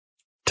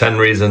10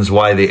 reasons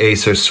why the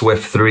Acer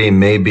Swift 3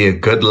 may be a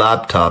good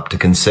laptop to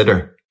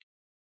consider.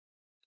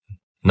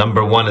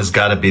 Number 1 has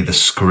got to be the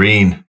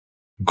screen.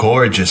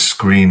 Gorgeous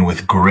screen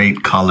with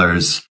great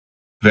colors.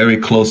 Very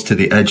close to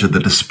the edge of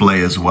the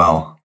display as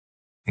well.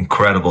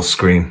 Incredible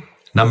screen.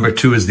 Number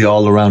 2 is the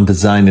all-around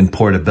design and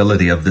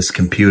portability of this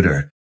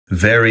computer.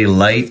 Very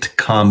light,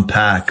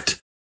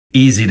 compact,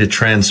 easy to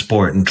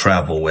transport and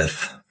travel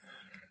with.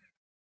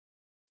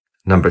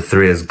 Number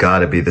 3 has got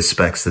to be the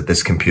specs that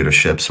this computer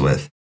ships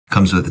with.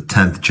 Comes with a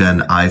 10th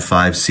gen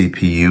i5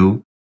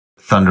 CPU,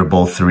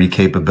 Thunderbolt 3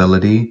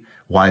 capability,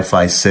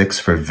 Wi-Fi 6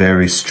 for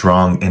very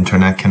strong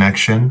internet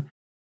connection.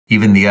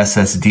 Even the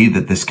SSD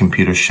that this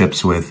computer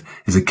ships with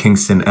is a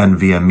Kingston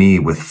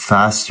NVMe with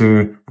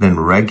faster than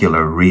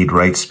regular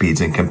read-write speeds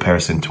in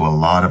comparison to a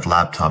lot of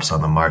laptops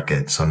on the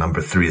market. So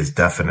number 3 is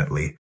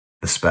definitely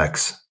the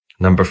specs.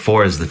 Number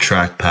 4 is the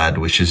trackpad,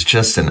 which is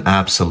just an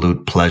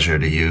absolute pleasure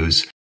to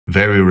use.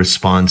 Very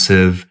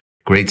responsive,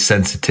 great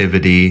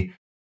sensitivity.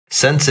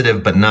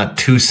 Sensitive, but not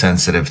too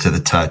sensitive to the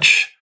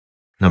touch.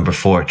 Number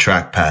 4,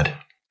 trackpad.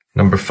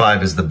 Number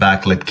 5 is the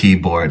backlit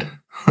keyboard.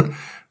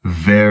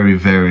 Very,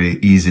 very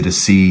easy to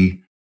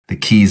see. The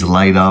keys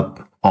light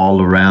up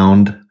all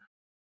around.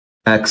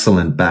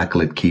 Excellent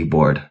backlit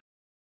keyboard.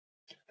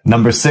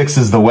 Number 6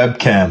 is the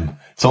webcam.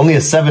 It's only a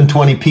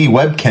 720p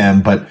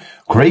webcam, but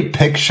great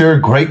picture,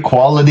 great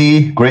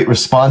quality, great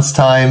response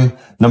time.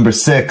 Number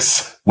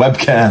 6,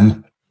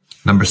 webcam.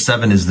 Number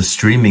 7 is the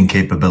streaming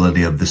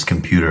capability of this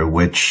computer,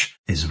 which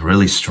is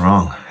really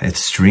strong. It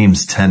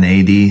streams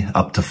 1080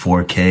 up to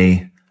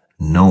 4K.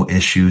 No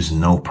issues,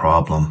 no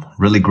problem.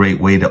 Really great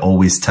way to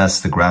always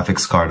test the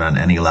graphics card on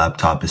any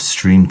laptop is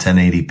stream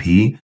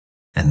 1080p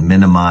and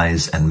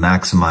minimize and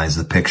maximize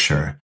the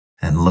picture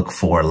and look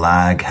for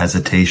lag,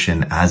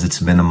 hesitation as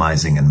it's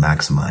minimizing and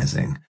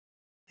maximizing.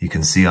 You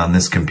can see on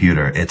this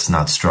computer, it's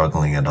not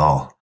struggling at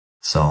all.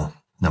 So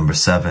number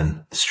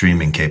 7,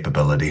 streaming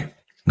capability.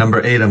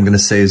 Number 8, I'm going to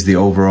say, is the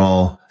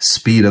overall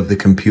speed of the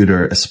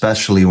computer,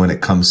 especially when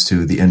it comes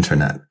to the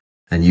internet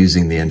and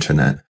using the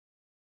internet.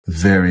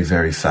 Very,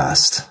 very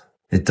fast.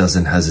 It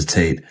doesn't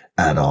hesitate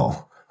at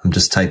all. I'm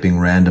just typing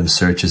random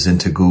searches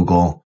into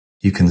Google.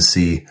 You can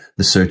see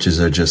the searches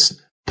are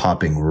just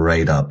popping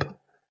right up.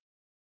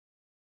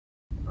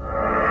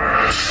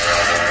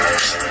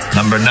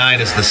 Number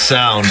 9 is the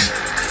sound,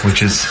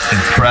 which is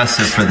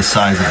impressive for the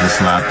size of this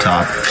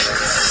laptop.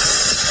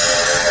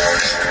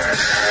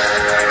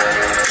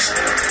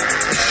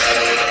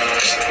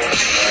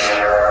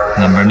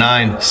 Number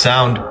 9,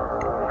 sound.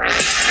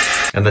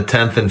 And the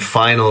 10th and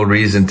final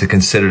reason to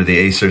consider the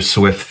Acer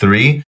Swift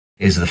 3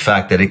 is the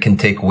fact that it can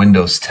take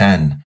Windows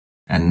 10.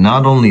 And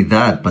not only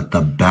that, but the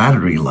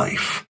battery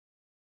life.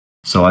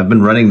 So I've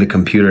been running the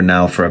computer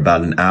now for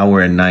about an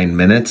hour and 9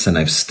 minutes, and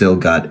I've still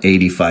got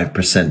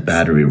 85%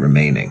 battery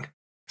remaining.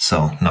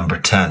 So number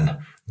 10,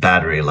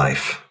 battery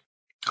life.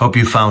 Hope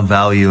you found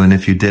value, and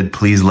if you did,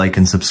 please like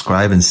and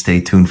subscribe and stay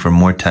tuned for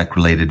more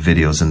tech-related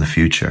videos in the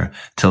future.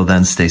 Till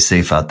then, stay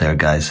safe out there,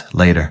 guys.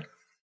 Later.